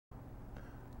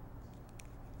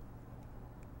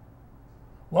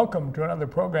Welcome to another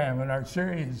program in our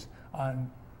series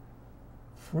on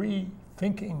Free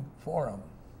Thinking Forum.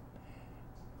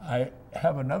 I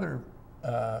have another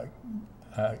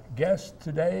guest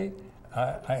today.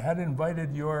 I had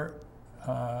invited your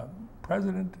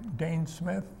president, Dane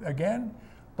Smith, again,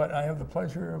 but I have the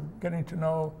pleasure of getting to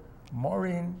know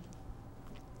Maureen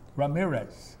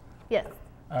Ramirez. Yes.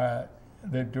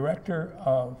 The Director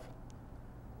of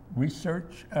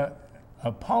Research,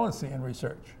 of Policy and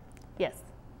Research. Yes.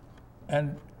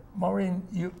 And Maureen,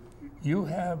 you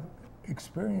have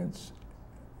experience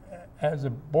as a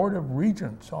Board of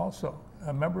Regents also,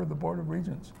 a member of the Board of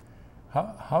Regents.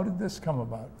 How did this come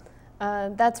about?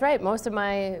 That's right. Most of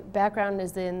my background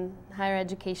is in higher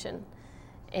education.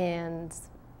 And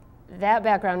that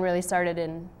background really started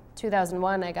in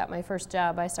 2001. I got my first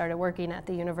job. I started working at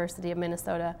the University of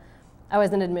Minnesota. I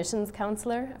was an admissions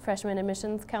counselor, a freshman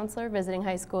admissions counselor, visiting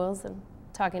high schools and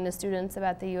talking to students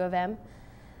about the U of M.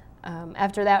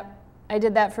 After that, I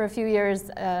did that for a few years,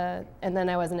 and then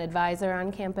I was an advisor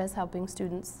on campus helping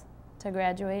students to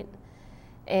graduate.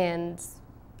 And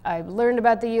I learned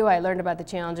about the U. I learned about the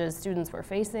challenges students were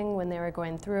facing when they were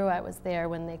going through. I was there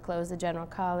when they closed the general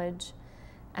college.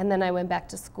 And then I went back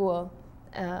to school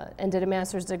and did a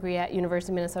master's degree at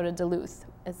University of Minnesota Duluth.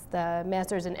 It's the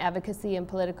Master's in Advocacy and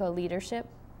Political Leadership.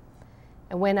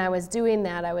 And when I was doing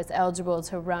that, I was eligible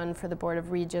to run for the Board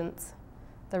of Regents.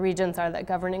 The Regents are the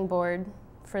governing board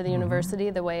for the university,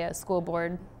 the way a school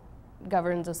board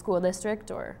governs a school district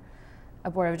or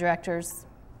a board of directors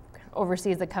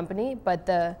oversees a company. But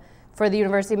for the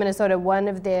University of Minnesota, one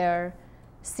of their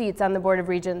seats on the Board of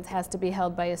Regents has to be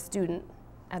held by a student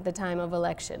at the time of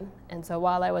election. And so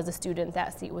while I was a student,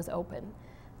 that seat was open,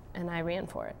 and I ran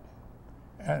for it.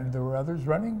 And there were others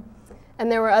running? And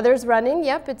there were others running,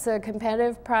 yep. It's a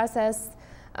competitive process.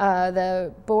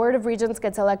 The Board of Regents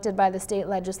gets elected by the state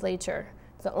legislature.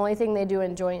 It's the only thing they do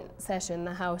in joint session.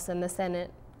 The House and the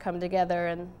Senate come together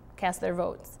and cast their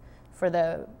votes for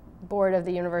the board of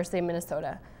the University of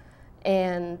Minnesota.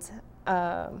 And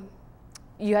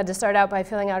you had to start out by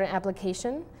filling out an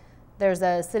application. There's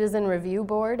a citizen review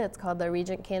board. It's called the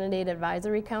Regent Candidate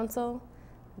Advisory Council.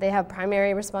 They have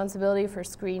primary responsibility for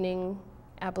screening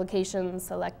applications,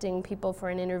 selecting people for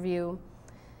an interview,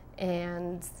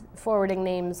 and forwarding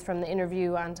names from the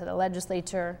interview onto the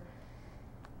legislature.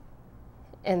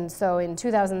 And so in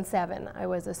 2007, I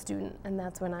was a student, and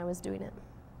that's when I was doing it.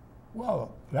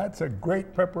 Well, that's a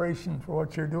great preparation for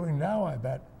what you're doing now, I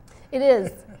bet. It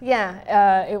is, yeah.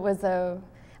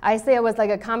 I say it was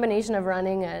like a combination of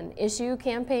running an issue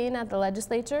campaign at the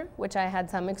legislature, which I had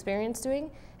some experience doing,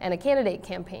 and a candidate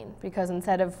campaign, because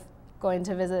instead of going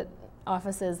to visit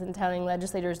offices and telling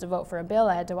legislators to vote for a bill,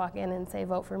 I had to walk in and say,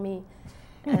 vote for me.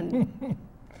 And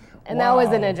that was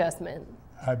an adjustment.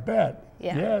 I bet,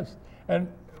 yeah. Yes.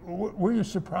 And were you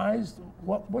surprised?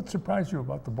 What surprised you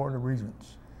about the Board of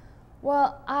Regents?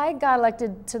 Well, I got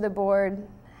elected to the board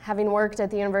having worked at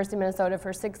the University of Minnesota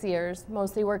for 6 years,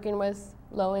 mostly working with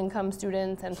low-income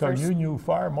students. And so you knew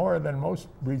far more than most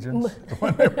regents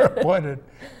when they were appointed.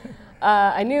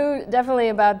 I knew definitely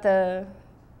about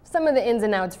some of the ins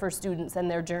and outs for students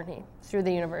and their journey through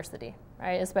the university,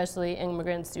 right? Especially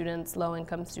immigrant students,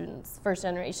 low-income students,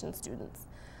 first-generation students.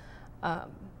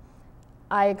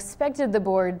 I expected the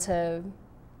board to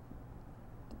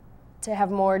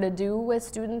have more to do with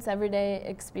students' everyday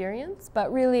experience,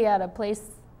 but really at a place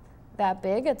that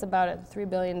big, it's about a $3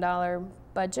 billion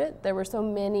budget. There were so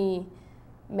many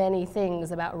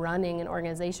things about running an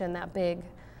organization that big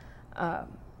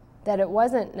that it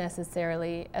wasn't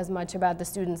necessarily as much about the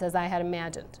students as I had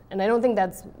imagined. And I don't think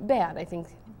that's bad. I think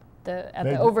at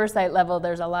the oversight level,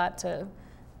 there's a lot to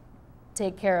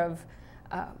take care of.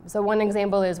 So one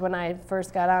example is when I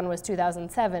first got on was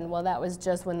 2007. Well, that was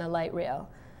just when the light rail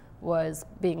was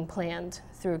being planned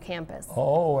through campus.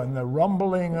 Oh, and the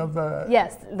rumbling of the...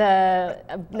 Yes,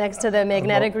 next to the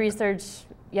magnetic research,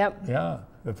 yep. Yeah,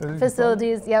 the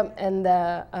facilities, yep. And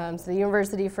so the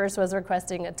university first was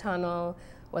requesting a tunnel,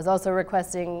 was also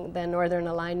requesting the northern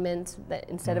alignment, that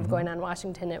instead of going on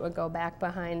Washington, it would go back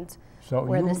behind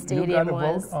where the stadium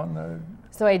was. Vote on the...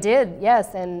 So I did,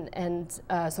 yes, and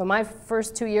so my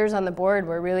first 2 years on the board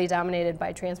were really dominated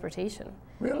by transportation.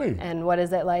 Really? And what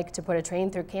is it like to put a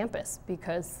train through campus?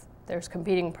 Because there's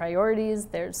competing priorities,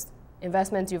 there's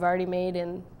investments you've already made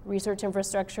in research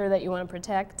infrastructure that you want to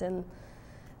protect, and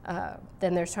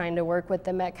then there's trying to work with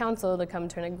the Met Council to come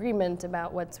to an agreement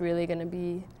about what's really going to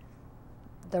be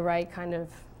the right kind of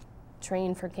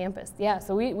train for campus. Yeah,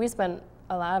 so we spent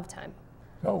a lot of time.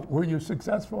 So were you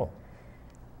successful?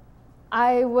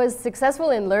 I was successful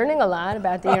in learning a lot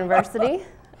about the university.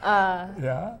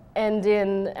 Yeah. And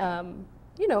in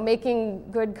you know,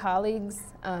 making good colleagues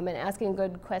and asking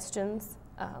good questions.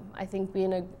 I think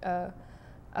being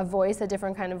a voice, a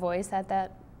different kind of voice at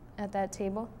that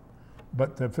table.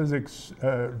 But the physics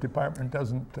department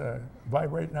doesn't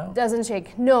vibrate now? Doesn't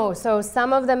shake, no. So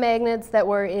some of the magnets that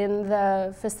were in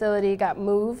the facility got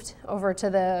moved over to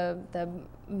the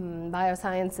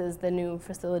biosciences, the new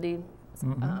facility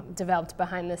developed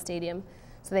behind the stadium.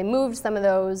 So they moved some of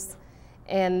those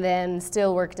and then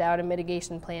still worked out a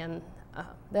mitigation plan.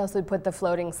 They also put the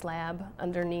floating slab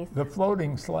underneath. The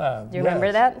floating slab, Do you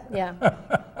remember that?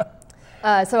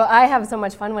 Yeah. So I have so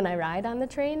much fun when I ride on the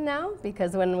train now,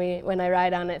 because when I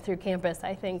ride on it through campus,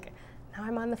 I think, now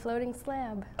I'm on the floating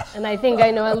slab. And I think I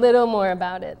know a little more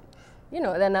about it, you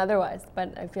know, than otherwise,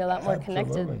 but I feel a lot more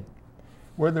connected.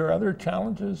 Were there other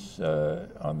challenges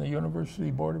on the University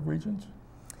Board of Regents?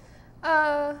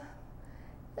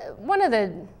 One of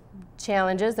the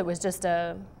challenges, it was just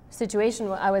a situation,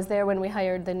 I was there when we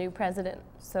hired the new president.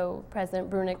 So President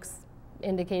Brunix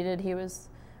indicated he was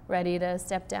ready to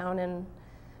step down and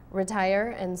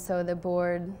retire, and so the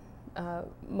board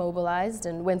mobilized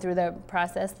and went through the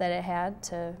process that it had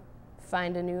to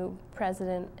find a new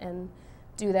president and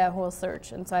do that whole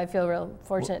search. And so I feel real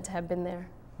fortunate to have been there.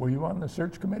 Were you on the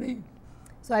search committee?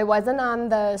 So I wasn't on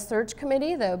the search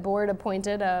committee. The board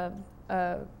appointed a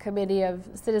committee of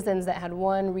citizens that had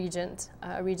one regent.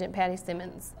 Regent Patty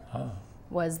Simmons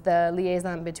was the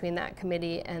liaison between that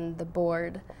committee and the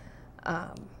board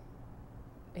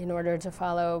in order to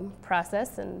follow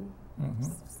process and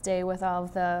stay with all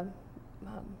of the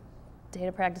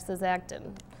Data Practices Act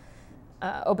and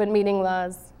open meeting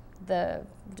laws. The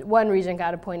one regent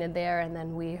got appointed there, and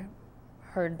then we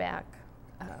heard back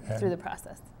through the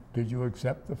process. Did you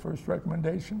accept the first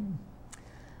recommendation?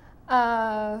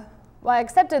 Well, I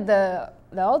accepted the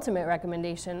ultimate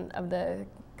recommendation of the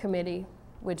committee,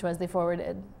 which was they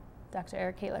forwarded Dr.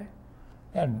 Eric Kaler.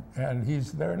 And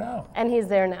he's there now? And he's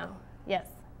there now, yes.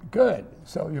 Good.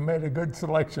 So you made a good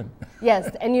selection.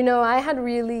 Yes, and you know, I had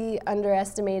really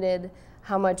underestimated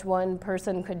how much one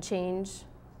person could change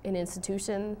an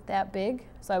institution that big.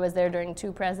 So I was there during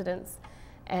 2 presidents,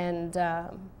 and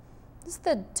just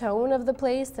the tone of the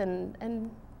place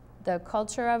and the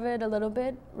culture of it a little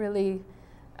bit really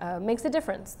makes a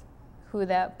difference who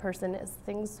that person is.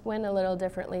 Things went a little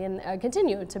differently and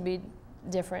continue to be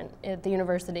different at the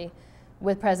university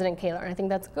with President Kaler. And I think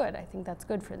that's good. I think that's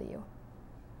good for the U.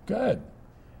 Good.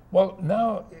 Well,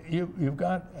 now you've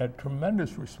got a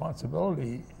tremendous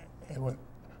responsibility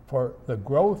for the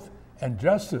growth and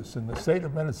justice in the state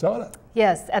of Minnesota.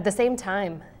 Yes, at the same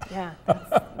time. Yeah,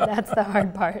 that's the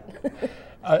hard part.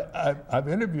 I've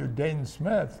interviewed Dane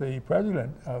Smith, the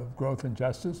president of Growth and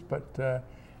Justice, but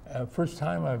first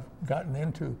time I've gotten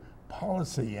into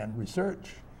policy and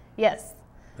research. Yes.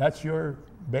 That's your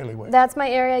bailiwick. That's my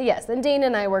area, yes. And Dane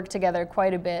and I work together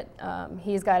quite a bit.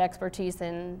 He's got expertise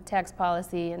in tax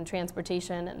policy and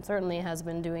transportation, and certainly has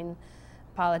been doing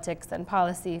politics and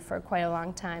policy for quite a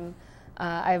long time.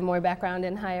 I have more background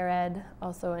in higher ed,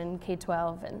 also in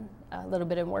K-12, and a little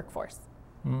bit in workforce.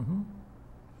 Mm-hmm.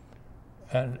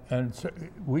 And so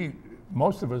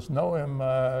most of us know him,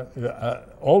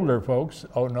 older folks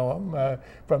know him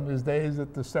from his days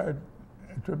at the Star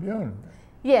Tribune.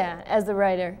 Yeah, as a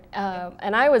writer.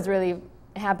 And I was really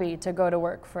happy to go to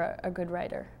work for a good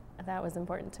writer. That was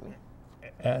important to me.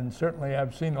 And certainly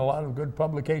I've seen a lot of good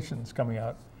publications coming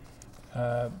out.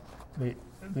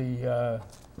 The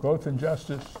Growth and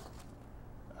Justice,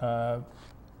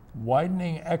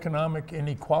 Widening Economic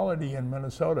Inequality in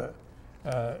Minnesota,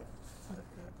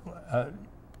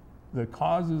 the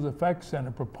causes, effects, and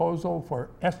a proposal for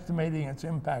estimating its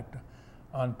impact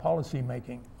on policy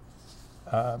making.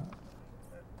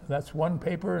 That's one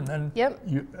paper, and then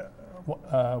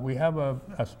we have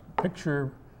a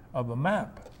picture of a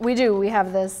map. We do. We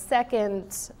have the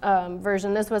second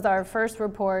version. This was our first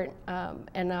report,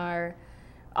 and our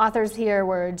authors here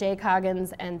were Jay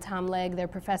Coggins and Tom Legg. They're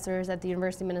professors at the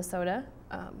University of Minnesota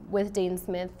with Dane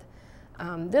Smith.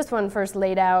 This one first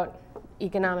laid out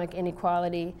economic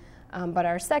inequality, but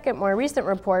our second, more recent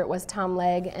report was Tom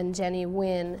Legg and Jenny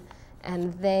Wynn,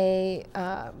 and they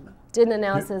did an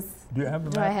analysis. Do you have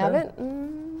the map? Do I have there? it?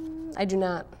 I do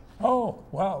not. Oh,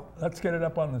 wow. Let's get it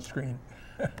up on the screen.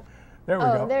 There we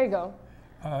go. Oh, there you go.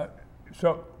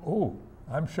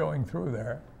 I'm showing through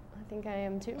there. I think I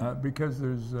am too. Because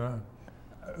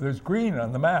there's green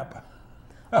on the map.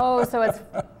 Oh, so it's,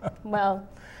 well,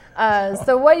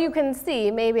 so what you can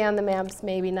see, maybe on the maps,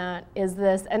 maybe not, is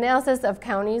this analysis of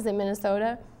counties in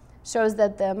Minnesota shows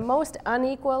that the most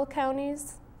unequal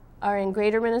counties are in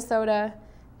Greater Minnesota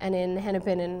and in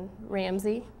Hennepin and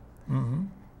Ramsey. Mm-hmm.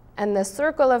 And the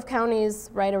circle of counties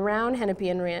right around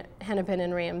Hennepin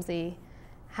and Ramsey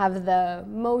have the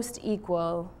most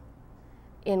equal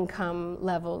income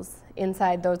levels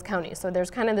inside those counties. So there's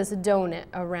kind of this donut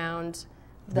around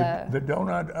the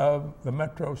donut of the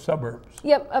metro suburbs.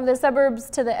 Yep, of the suburbs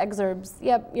to the exurbs.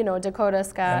 Yep, you know, Dakota,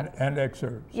 Scott. And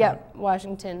exurbs. Yep,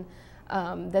 Washington.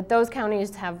 That those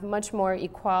counties have much more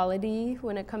equality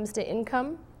when it comes to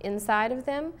income inside of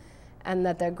them, and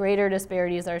that the greater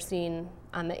disparities are seen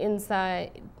on the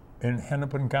inside. In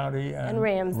Hennepin County and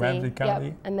Ramsey County?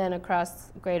 Yep, and then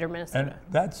across greater Minnesota. And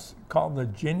that's called the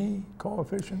Gini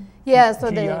coefficient? Yeah,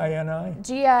 so G-I-N-I?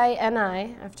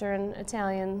 G-I-N-I, after an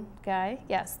Italian guy,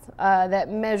 yes, that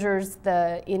measures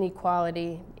the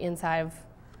inequality inside of.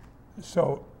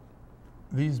 So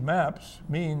these maps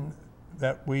mean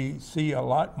that we see a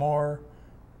lot more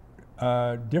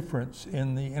difference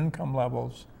in the income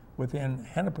levels within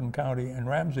Hennepin County and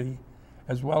Ramsey,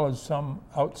 as well as some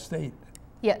outstate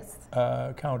Yes.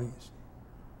 Counties.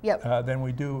 Yep. Than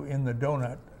we do in the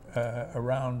donut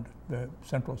around the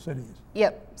central cities.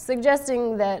 Yep.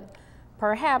 Suggesting that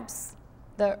perhaps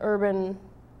the urban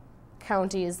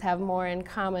counties have more in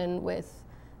common with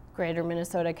greater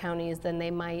Minnesota counties than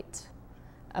they might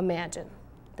imagine.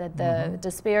 That the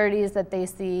disparities that they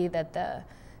see, that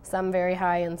some very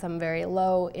high and some very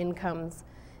low incomes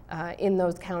in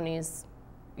those counties,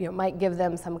 you know, might give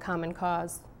them some common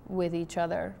cause with each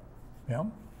other. Yeah.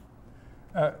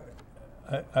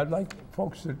 I'd like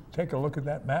folks to take a look at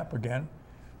that map again.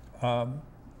 Let's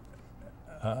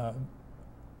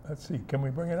see, can we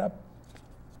bring it up?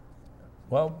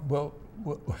 Well, we'll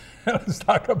let's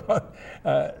talk about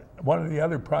one of the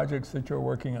other projects that you're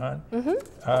working on.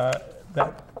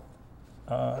 That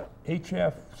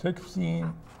HF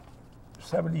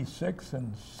 1676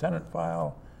 and Senate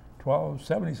File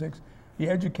 1276, the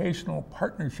Educational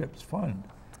Partnerships Fund.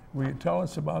 Will you tell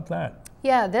us about that?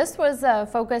 Yeah, this was a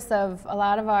focus of a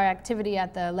lot of our activity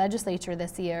at the legislature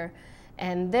this year.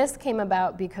 And this came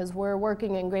about because we're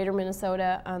working in greater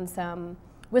Minnesota on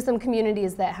with some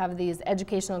communities that have these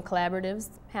educational collaboratives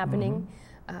happening.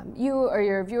 You or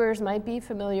your viewers might be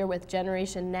familiar with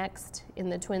Generation Next in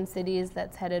the Twin Cities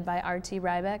that's headed by R.T.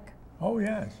 Rybeck. Oh,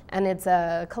 yes. And it's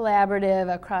a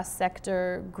collaborative, a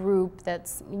cross-sector group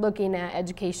that's looking at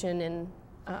education and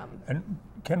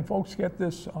can folks get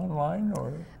this online,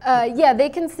 or? Yeah, they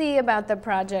can see about the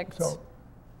project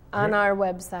on our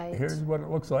website. Here's what it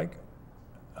looks like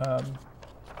on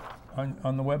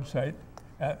the website.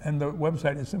 And the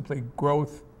website is simply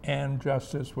Growth and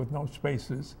Justice with no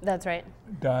spaces. That's right.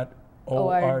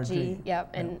 .org.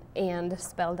 Yep, and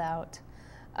spelled out.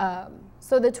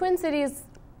 So the Twin Cities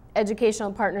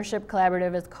Educational Partnership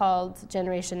Collaborative is called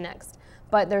Generation Next.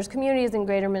 But there's communities in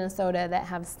greater Minnesota that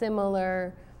have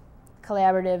similar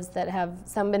collaboratives that have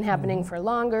some been happening for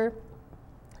longer,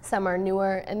 some are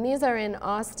newer, and these are in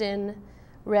Austin,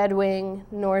 Red Wing,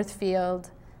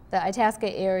 Northfield, the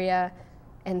Itasca area,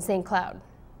 and St. Cloud.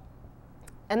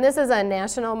 And this is a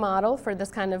national model for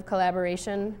this kind of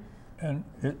collaboration. And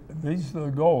these are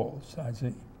the goals, I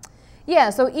see. Yeah,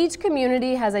 so each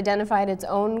community has identified its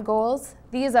own goals.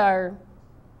 These are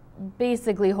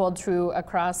basically hold true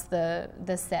across the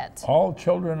set. All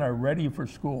children are ready for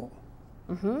school.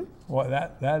 Well,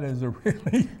 that is a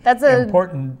really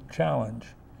important challenge.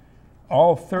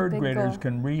 All third graders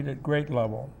can read at grade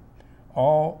level.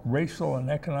 All racial and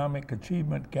economic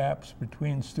achievement gaps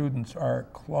between students are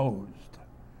closed.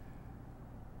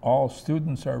 All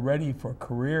students are ready for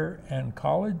career and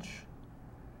college.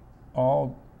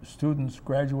 All students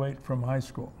graduate from high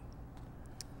school.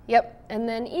 Yep, and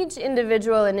then each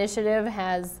individual initiative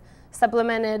has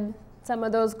supplemented some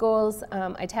of those goals.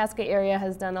 Itasca area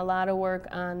has done a lot of work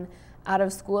on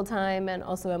out-of-school time and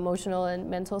also emotional and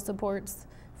mental supports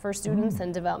for students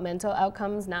and developmental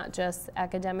outcomes, not just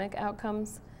academic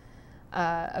outcomes.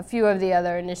 A few of the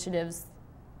other initiatives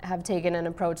have taken an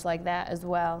approach like that as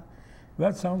well.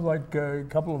 That sounds like a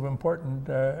couple of important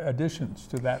additions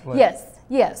to that list.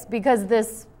 Yes, because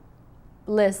this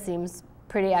list seems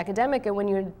pretty academic, and when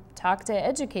you talk to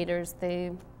educators,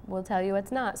 they will tell you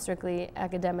it's not strictly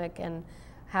academic, and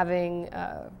having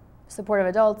supportive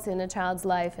adults in a child's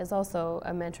life is also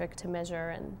a metric to measure,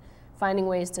 and finding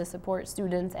ways to support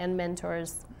students and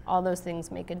mentors, all those things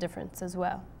make a difference as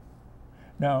well.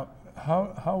 Now,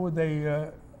 how would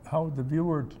the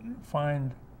viewer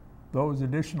find those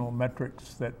additional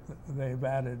metrics that they've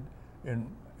added in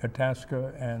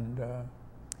Itasca and?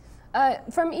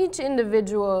 From each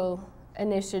individual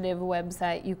initiative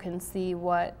website, you can see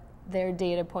what their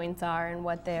data points are and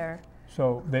what their.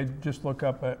 So they just look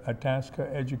up Itasca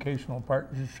Educational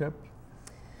Partnership?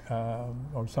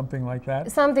 or something like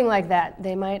that? Something like that.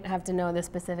 They might have to know the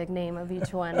specific name of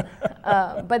each one.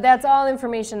 But that's all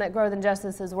information that Growth and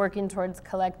Justice is working towards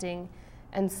collecting.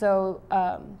 And so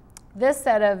this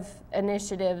set of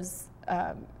initiatives,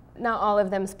 not all of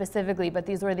them specifically, but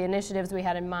these were the initiatives we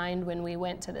had in mind when we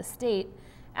went to the state,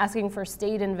 asking for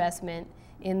state investment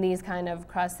in these kind of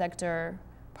cross-sector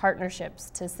partnerships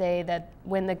to say that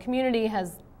when the community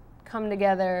has come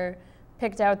together,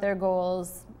 picked out their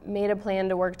goals, made a plan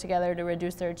to work together to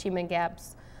reduce their achievement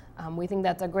gaps, we think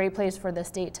that's a great place for the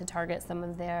state to target some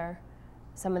of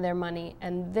their money.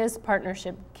 And this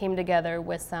partnership came together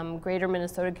with some greater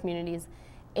Minnesota communities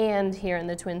and here in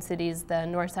the Twin Cities, the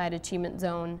Northside Achievement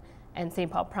Zone and St.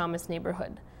 Paul Promise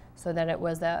neighborhood, so that it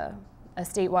was a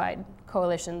statewide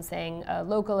coalition saying a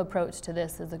local approach to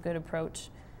this is a good approach.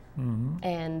 Mm-hmm.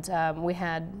 And we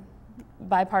had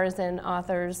bipartisan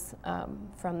authors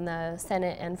from the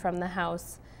Senate and from the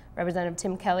House. Representative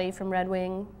Tim Kelly from Red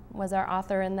Wing was our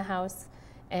author in the House,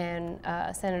 and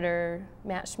Senator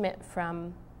Matt Schmidt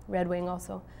from Red Wing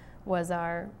also was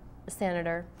our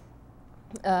senator,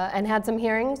 and had some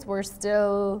hearings. We're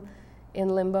still in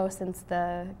limbo since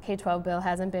the K-12 bill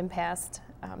hasn't been passed.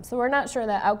 So we're not sure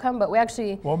the outcome, but we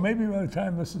actually... Well, maybe by the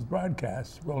time this is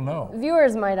broadcast, we'll know.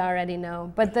 Viewers might already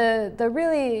know. But the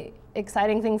really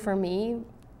exciting thing for me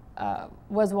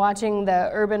was watching the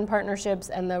urban partnerships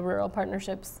and the rural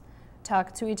partnerships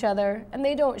talk to each other. And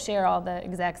they don't share all the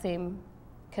exact same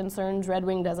concerns. Red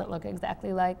Wing doesn't look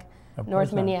exactly like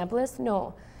North Minneapolis.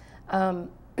 No.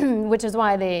 Which is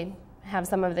why they have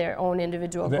some of their own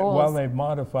individual goals. Well, they've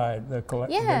modified the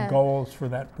goals for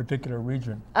that particular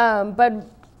region.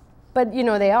 But you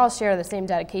know, they all share the same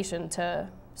dedication to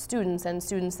students and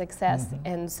student success. Mm-hmm.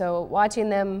 And so watching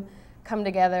them come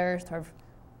together, sort of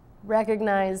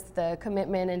recognize the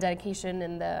commitment and dedication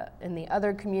in the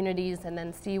other communities, and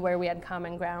then see where we had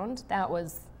common ground, that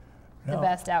was the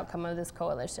best outcome of this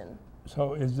coalition.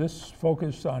 So is this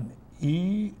focused on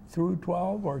E through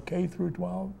 12 or K through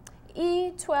 12?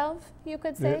 E12, you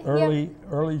could say. The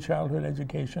early childhood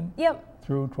education. Yep.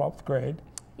 Through 12th grade.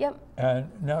 Yep. And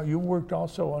now you worked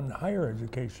also on higher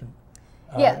education.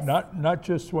 Yes. Not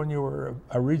just when you were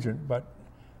a regent, but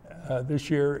this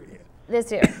year.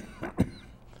 This year.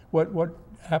 What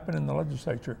happened in the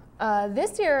legislature?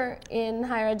 This year in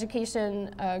higher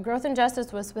education, Growth and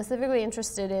Justice was specifically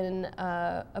interested in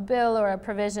a bill or a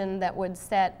provision that would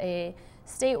set a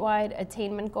statewide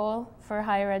attainment goal for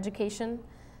higher education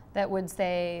that would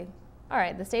say, all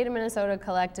right, the state of Minnesota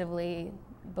collectively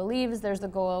believes there's a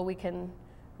goal we can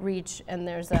reach, and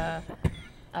there's a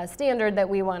standard that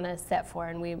we want to set for,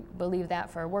 and we believe that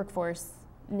for workforce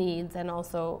needs, and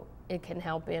also it can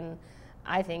help in,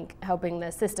 I think, helping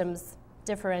the systems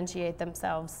differentiate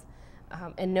themselves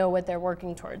and know what they're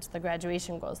working towards, the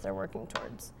graduation goals they're working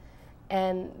towards.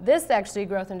 And this actually,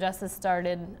 Growth and Justice,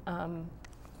 started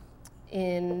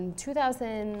in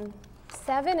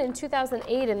 2007 and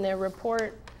 2008 in their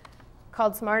report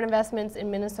called Smart Investments in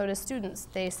Minnesota Students.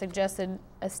 They suggested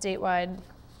a statewide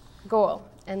goal.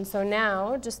 And so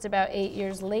now, just about 8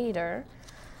 years later,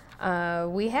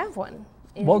 we have one.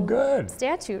 Well, good.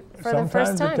 Statute for the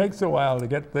first time. Sometimes it takes a while to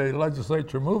get the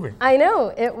legislature moving. I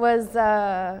know. It was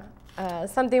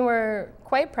something we're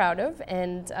quite proud of,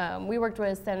 and we worked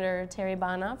with Senator Terry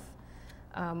Bonoff.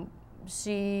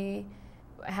 She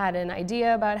had an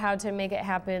idea about how to make it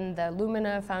happen. The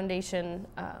Lumina Foundation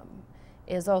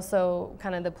is also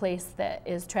kind of the place that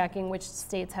is tracking which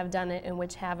states have done it and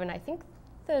which haven't. I think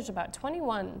there's about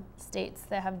 21 states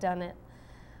that have done it.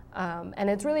 And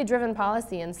it's really driven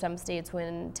policy in some states.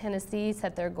 When Tennessee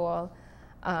set their goal,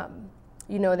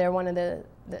 you know, they're one of the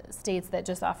states that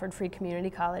just offered free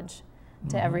community college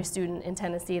to every student in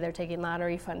Tennessee. They're taking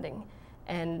lottery funding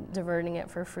and diverting it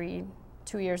for free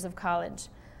 2 years of college,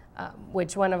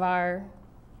 which one of our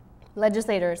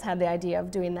legislators had the idea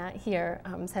of doing that here.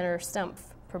 Senator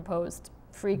Stumpf proposed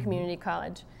free community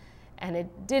college, and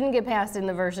it didn't get passed in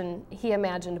the version he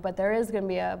imagined, but there is going to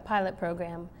be a pilot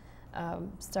program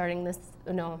starting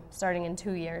in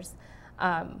 2 years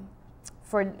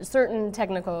for certain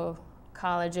technical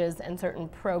colleges and certain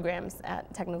programs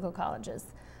at technical colleges.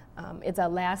 It's a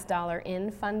last dollar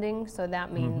in funding, so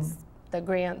that means the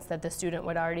grants that the student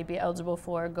would already be eligible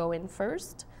for go in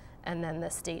first, and then the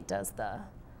state does the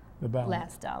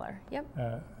last dollar. Yep.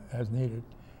 As needed.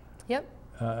 Yep.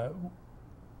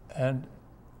 And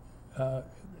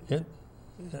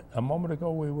a moment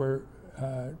ago we were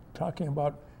talking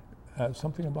about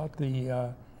something about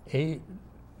the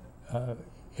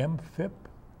MFIP.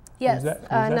 Yes. Was that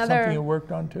something you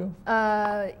worked on too?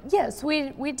 Yes,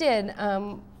 we did.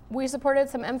 We supported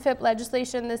some MFIP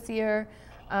legislation this year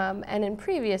and in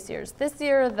previous years. This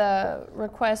year, the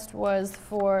request was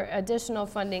for additional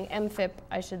funding. MFIP,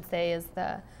 I should say, is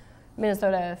the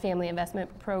Minnesota Family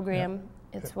Investment Program.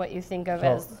 Yeah. It's what you think of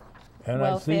as and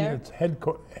welfare. I see it's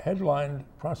headlined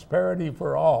Prosperity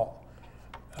for All.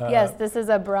 Yes, this is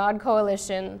a broad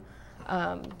coalition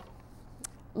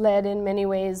led in many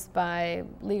ways by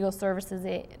legal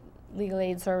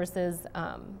aid services,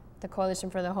 the Coalition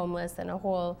for the Homeless, and a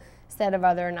whole set of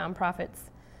other nonprofits.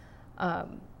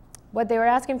 What they were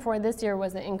asking for this year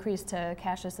was an increase to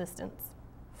cash assistance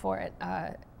for it.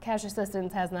 Cash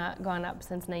assistance has not gone up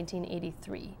since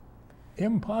 1983.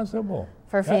 Impossible.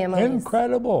 For families.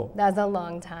 Incredible. That's a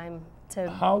long time to...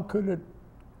 How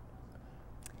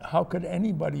could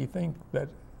anybody think that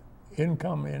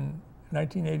income in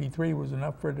 1983 was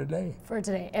enough for today? For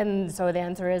today. And so the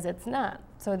answer is it's not.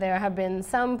 So there have been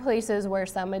some places where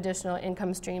some additional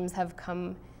income streams have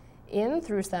come in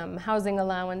through some housing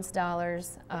allowance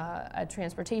dollars, a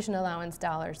transportation allowance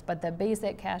dollars, but the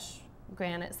basic cash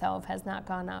grant itself has not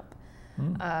gone up.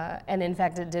 And in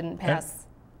fact, it didn't pass.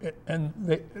 And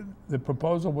the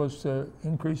proposal was to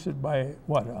increase it by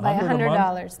what? By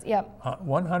 $100. Yep.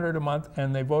 $100 a month,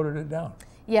 and they voted it down.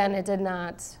 Yeah, and it did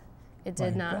not. It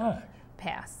did My not gosh.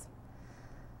 pass.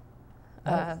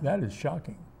 That is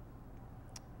shocking.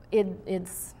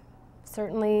 It's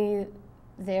certainly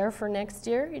there for next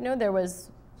year. You know, there was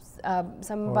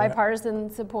some bipartisan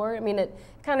support. I mean, it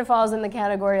kind of falls in the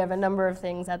category of a number of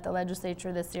things at the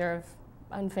legislature this year of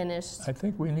unfinished. I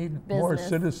think we need business. more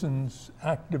citizens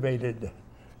activated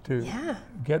to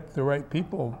get the right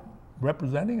people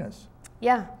representing us.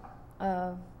 Yeah,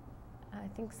 I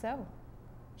think so.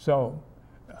 So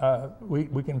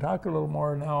we can talk a little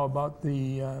more now about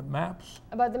the maps.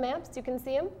 About the maps, you can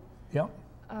see them? Yeah.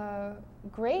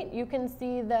 Great, you can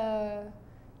see the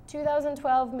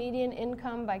 2012 median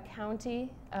income by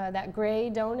county, that gray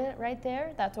donut right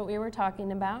there, that's what we were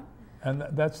talking about. And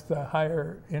that's the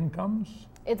higher incomes?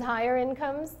 It's higher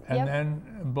incomes, and then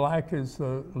black is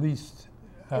the least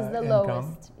is the income.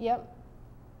 lowest, yep.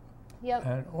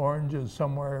 And orange is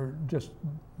somewhere just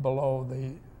below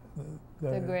the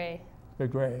gray. The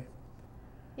gray.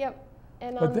 Yep.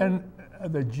 And but then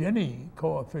the Gini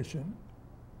coefficient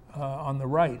on the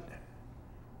right,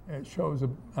 it shows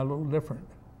a little different.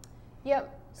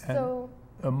 Yep. And so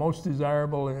most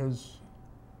desirable is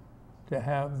to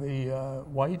have the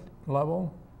white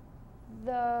level.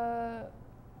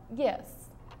 Yes,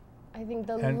 I think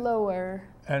the lower.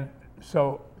 And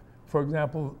so, for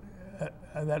example,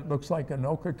 that looks like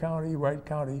Anoka County, Wright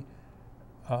County,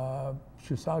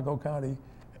 Chisago County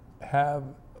have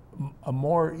a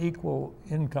more equal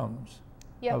incomes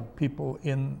of people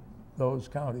in those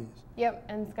counties. Yep,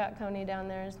 and Scott County down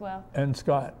there as well. And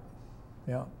Scott,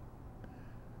 yeah.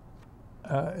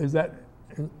 Is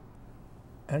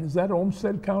that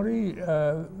Olmsted County?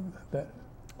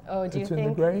 Oh, do you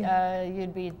think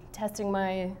you'd be testing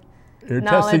my You're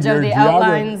knowledge testing of the your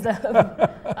outlines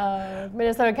of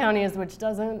Minnesota counties, which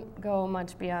doesn't go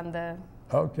much beyond the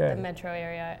metro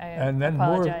area? And then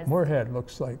apologize. Moorhead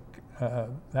looks like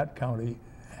that county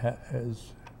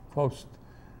is close.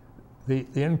 The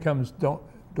incomes don't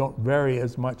vary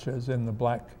as much as in the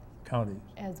black counties.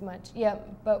 As much, yep.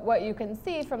 But what you can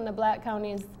see from the black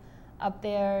counties up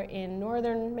there in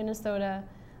northern Minnesota,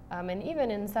 and even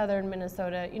in southern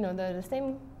Minnesota, you know, the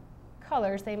same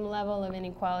color, same level of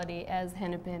inequality as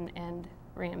Hennepin and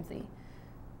Ramsey.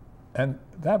 And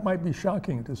that might be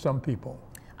shocking to some people.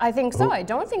 I think so. I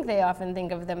don't think they often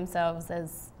think of themselves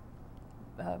as,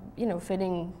 you know,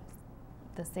 fitting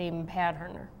the same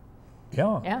pattern.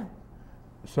 Yeah. Yeah.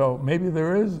 So maybe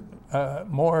there is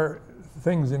more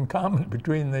things in common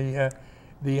between the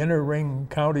inner ring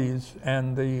counties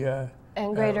and the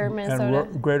and greater Minnesota.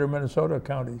 And greater Minnesota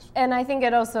counties. And I think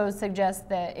it also suggests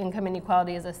that income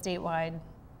inequality is a statewide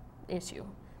issue,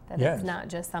 that it's not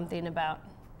just something about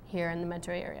here in the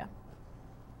metro area.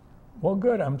 Well,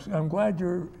 good. I'm glad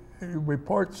your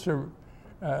reports or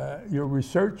your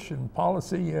research and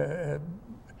policy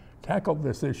tackled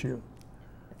this issue.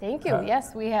 Thank you.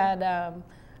 Yes, we had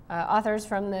authors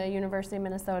from the University of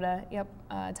Minnesota,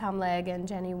 Tom Legg and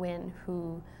Jenny Wynn,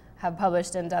 who have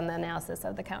published and done the analysis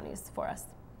of the counties for us.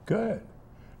 Good.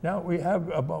 Now we have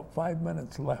about 5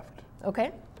 minutes left. Okay.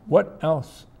 What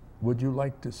else would you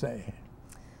like to say?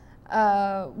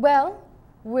 Well,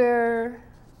 we're...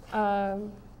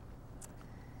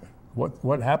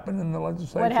 What happened in the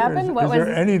legislature? What happened? Is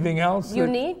there anything else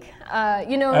unique?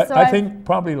 You know, I think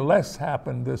probably less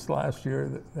happened this last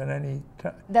year than any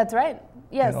time. That's right.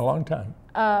 Yes. In a long time.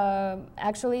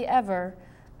 Actually, ever.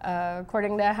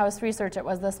 According to House research, it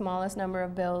was the smallest number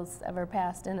of bills ever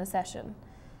passed in a session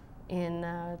in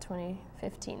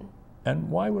 2015. And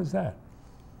why was that?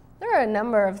 There are a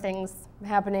number of things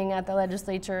happening at the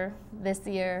legislature this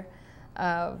year.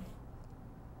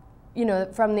 You know,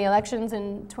 from the elections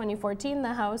in 2014,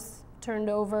 the House turned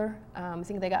over. I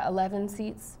think they got 11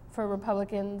 seats for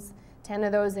Republicans, 10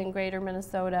 of those in Greater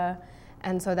Minnesota.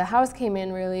 And so the House came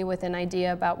in really with an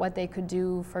idea about what they could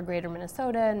do for Greater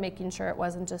Minnesota and making sure it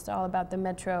wasn't just all about the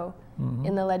metro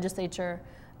in the legislature.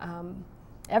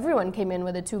 Everyone came in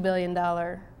with a $2 billion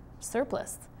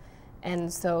surplus.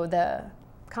 And so the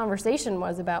conversation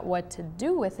was about what to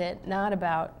do with it, not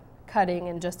about cutting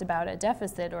and just about a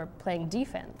deficit or playing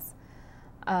defense.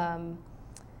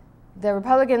 The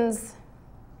Republicans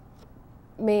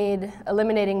made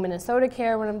eliminating Minnesota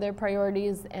Care one of their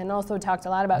priorities, and also talked a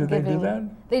lot about giving. Did they do that?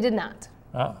 They did not.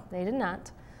 Ah. They did not.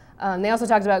 They also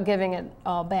talked about giving it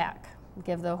all back,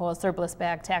 give the whole surplus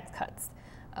back, tax cuts.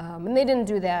 And they didn't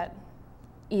do that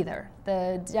either.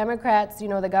 The Democrats, you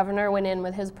know, the governor went in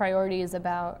with his priorities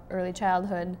about early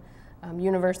childhood,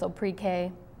 universal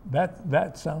pre-K.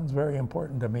 That sounds very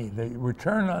important to me. The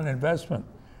return on investment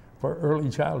for early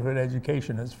childhood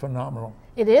education is phenomenal.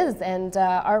 It is, and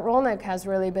Art Rolnick has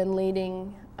really been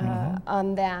leading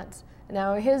on that.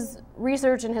 Now, his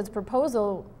research and his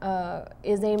proposal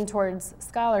is aimed towards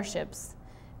scholarships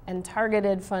and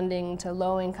targeted funding to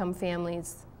low-income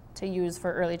families to use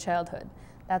for early childhood.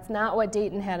 That's not what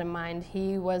Dayton had in mind.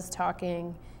 He was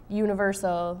talking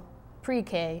universal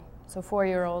pre-K, so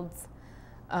 4-year-olds,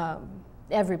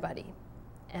 everybody.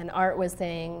 And Art was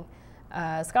saying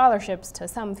scholarships to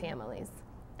some families.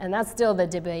 And that's still the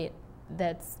debate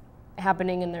that's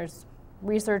happening, and there's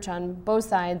research on both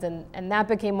sides, and that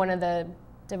became one of the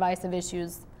divisive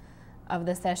issues of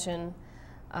the session,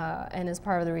 and is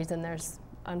part of the reason there's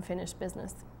unfinished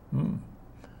business.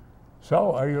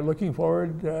 So are you looking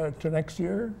forward to next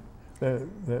year, the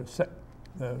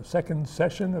second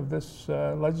session of this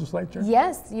legislature?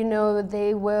 Yes, you know,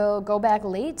 they will go back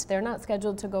late. They're not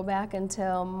scheduled to go back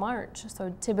until March.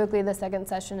 So typically the second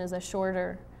session is a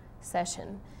shorter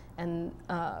session. And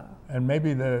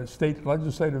maybe the state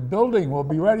legislative building will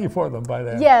be ready for them by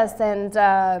then. Yes, and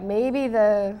maybe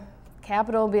the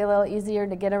Capitol will be a little easier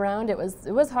to get around. It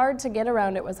was hard to get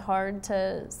around. It was hard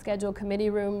to schedule committee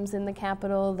rooms in the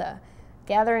Capitol. The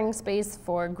gathering space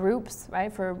for groups,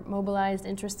 right, for mobilized,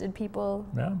 interested people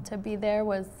to be there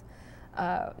was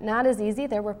not as easy.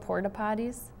 There were porta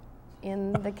potties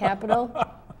in the Capitol.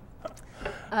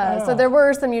 So there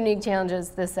were some unique challenges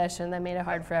this session that made it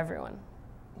hard for everyone.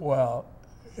 Well,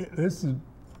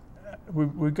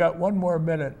 we've got one more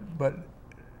minute, but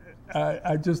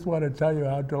I just want to tell you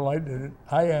how delighted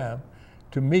I am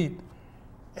to meet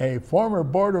a former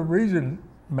regent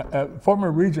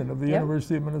of the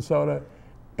University of Minnesota,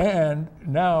 and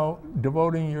now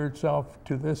devoting yourself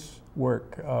to this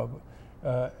work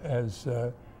as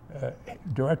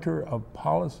Director of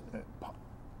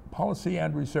Policy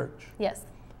and Research. Yes.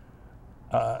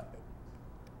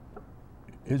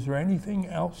 Is there anything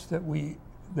else that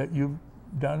you've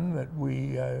done that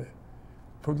we,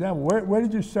 for example, where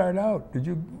did you start out? Did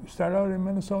you start out in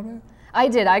Minnesota? I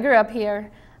did. I grew up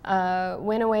here,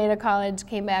 went away to college,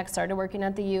 came back, started working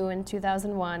at the U in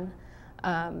 2001.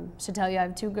 Should tell you I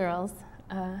have 2 girls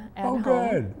at home.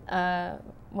 Good.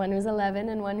 One who's 11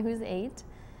 and one who's 8.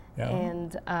 Yeah.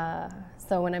 And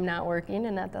so when I'm not working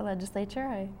and at the legislature,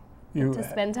 I get to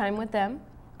spend time with them.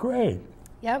 Great.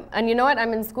 Yep, and you know what?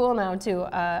 I'm in school now too.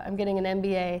 I'm getting an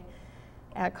MBA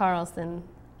at Carlson.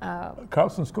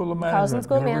 Carlson School of Management,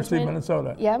 University of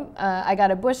Minnesota. Yep, I got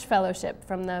a Bush Fellowship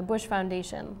from the Bush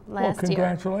Foundation last year. Well,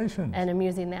 congratulations. And I'm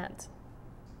using that.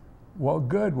 Well,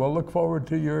 good. We'll look forward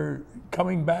to your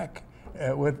coming back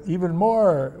with even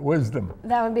more wisdom.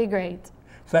 That would be great.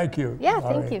 Thank you. Yeah,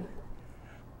 thank you.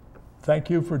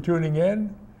 Thank you for tuning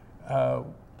in.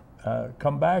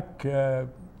 Come back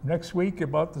next week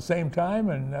about the same time,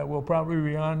 and we'll probably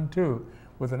be on too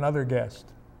with another guest.